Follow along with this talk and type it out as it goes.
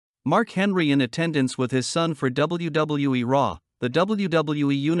Mark Henry in attendance with his son for WWE Raw. The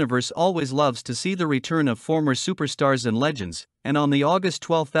WWE Universe always loves to see the return of former superstars and legends, and on the August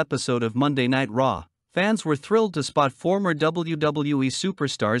 12th episode of Monday Night Raw, fans were thrilled to spot former WWE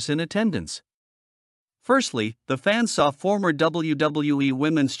superstars in attendance. Firstly, the fans saw former WWE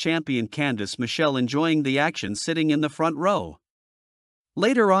Women's Champion Candice Michelle enjoying the action sitting in the front row.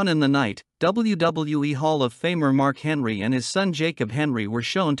 Later on in the night, WWE Hall of Famer Mark Henry and his son Jacob Henry were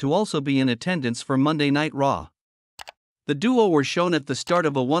shown to also be in attendance for Monday Night Raw. The duo were shown at the start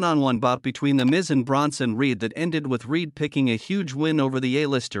of a one-on-one bout between The Miz and Bronson Reed that ended with Reed picking a huge win over the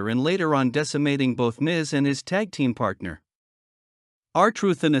A-lister and later on decimating both Miz and his tag team partner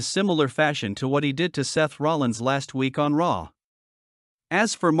R-Truth in a similar fashion to what he did to Seth Rollins last week on Raw.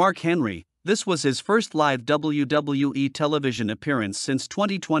 As for Mark Henry, this was his first live WWE television appearance since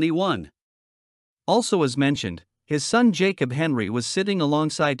 2021. Also as mentioned, his son Jacob Henry was sitting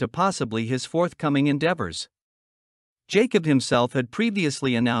alongside to possibly his forthcoming endeavors. Jacob himself had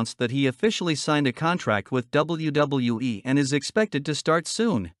previously announced that he officially signed a contract with WWE and is expected to start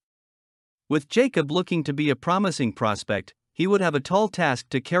soon. With Jacob looking to be a promising prospect, he would have a tall task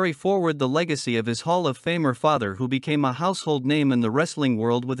to carry forward the legacy of his Hall of Famer father who became a household name in the wrestling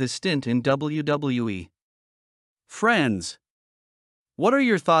world with his stint in WWE. Friends, what are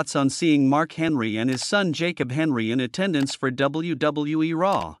your thoughts on seeing Mark Henry and his son Jacob Henry in attendance for WWE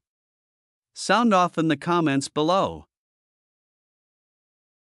Raw? Sound off in the comments below.